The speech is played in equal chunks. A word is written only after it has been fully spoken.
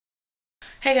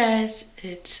Hey guys,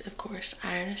 it's of course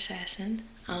Iron Assassin.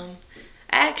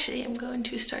 Actually I'm going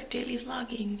to start daily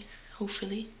vlogging,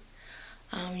 hopefully.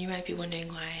 You might be wondering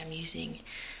why I'm using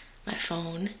my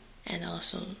phone and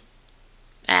also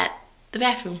at the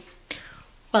bathroom.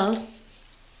 Well,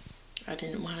 I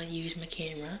didn't want to use my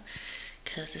camera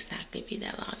because it's not going to be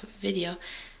that long of a video,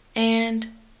 and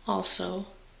also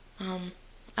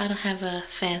I don't have a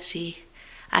fancy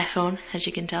iPhone, as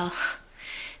you can tell.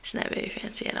 It's not very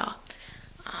fancy at all.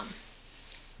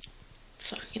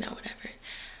 So, you know, whatever.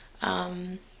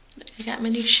 I got my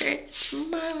new shirt. It's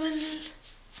marvelous.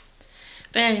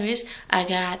 But anyways, I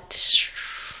got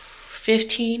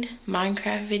 15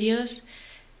 Minecraft videos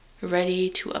ready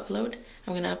to upload.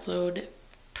 I'm gonna upload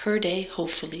per day,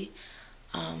 hopefully.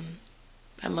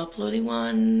 I'm uploading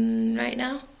one right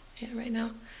now. Yeah, right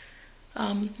now.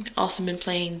 Also been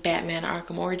playing Batman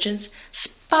Arkham Origins.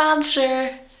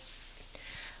 Sponsor!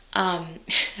 That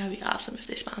would be awesome if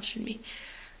they sponsored me.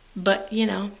 But, you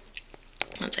know,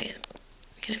 one second.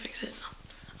 Can I fix it?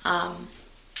 I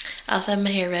also have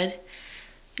my hair red.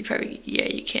 You probably, yeah,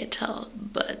 you can't tell,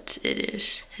 but it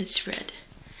is. It's red.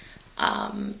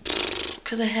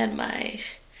 Because I had my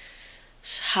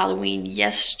Halloween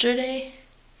yesterday,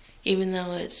 even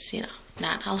though it's, you know,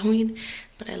 not Halloween,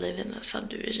 but I live in a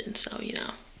subdivision, so, you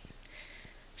know,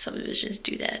 subdivisions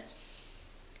do that.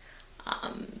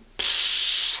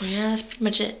 Yeah, that's pretty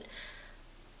much it.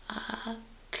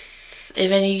 If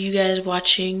any of you guys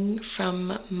watching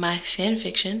from my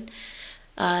fanfiction,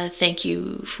 thank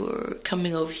you for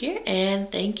coming over here,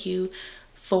 and thank you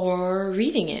for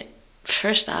reading it.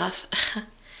 First off,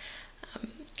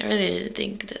 I really didn't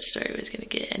think that story was gonna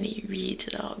get any reads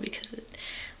at all because it,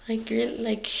 like,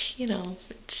 you know,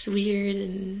 it's weird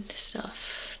and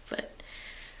stuff. But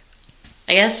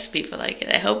I guess people like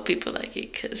it. I hope people like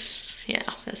it because,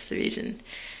 yeah, that's the reason.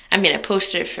 I mean, I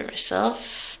posted it for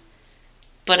myself,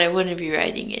 but I wouldn't be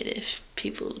writing it if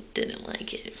people didn't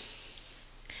like it.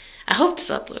 I hope this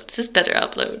uploads. This better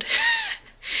upload.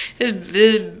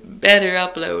 This better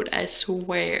upload, I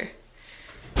swear.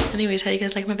 Anyways, how do you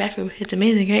guys like my bathroom? It's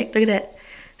amazing, right? Look at that.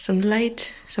 Some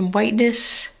light, some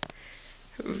whiteness.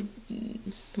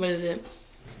 What is it?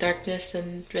 Darkness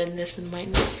and redness and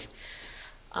whiteness.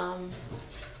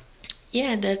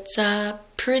 Yeah, that's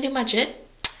pretty much it.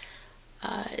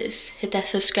 Is hit that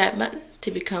subscribe button to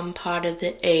become part of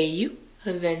the AU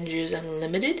Avengers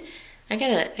Unlimited. I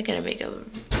gotta make a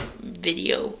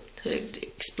video to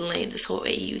explain this whole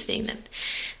AU thing that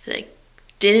I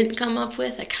didn't come up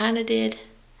with. I kind of did.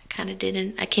 I kind of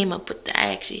didn't. I came up with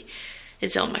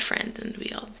it's on my friend, and we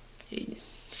all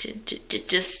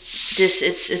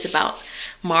it's about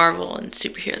Marvel and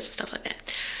superheroes and stuff like that.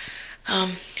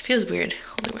 It feels weird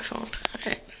holding my phone.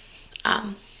 Alright.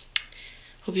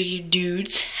 Hope you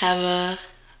dudes have a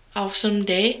awesome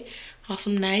day,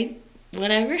 awesome night,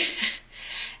 whatever.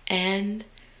 And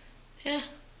yeah.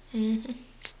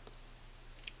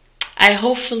 I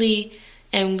hopefully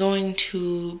am going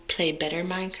to play better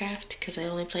Minecraft because I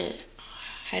only play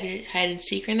hide and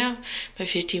seek right now. My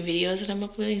 15 videos that I'm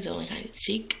uploading is only hide and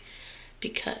seek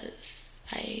because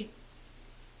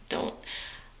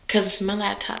because my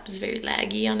laptop is very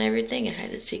laggy on everything, and hide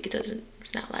and seek it's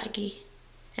not laggy.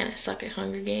 And I suck at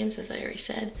Hunger Games, as I already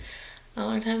said a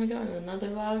long time ago in another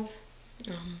vlog.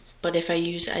 But if I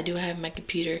do have my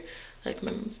computer, like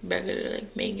my regular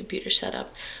main computer set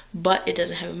up, but it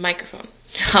doesn't have a microphone.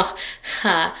 What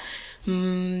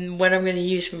I'm gonna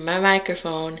use for my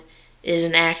microphone is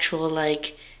an actual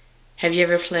have you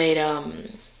ever played the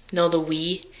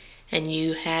Wii, and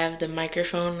you have the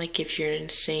microphone if you're in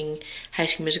High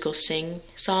School Musical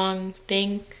song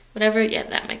thing, whatever? Yeah,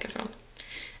 that microphone.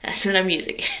 That's what I'm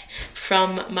using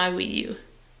from my Wii U.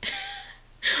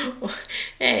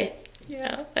 Hey,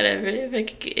 yeah, whatever.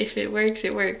 If it works,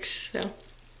 it works. So,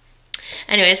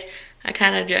 anyways, I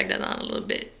kind of dragged that on a little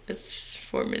bit. It's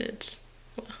 4 minutes.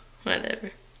 Well,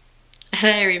 whatever. And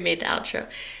I already made the outro.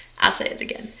 I'll say it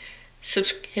again.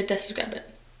 Hit that subscribe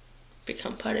button.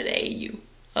 Become part of the AU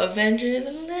Avengers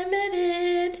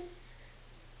Unlimited.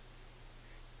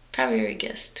 Probably already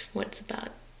guessed what it's about,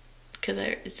 because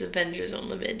it's Avengers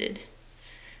Unlimited.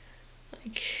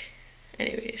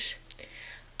 Anyways.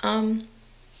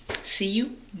 See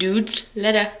you dudes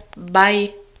later.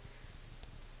 Bye.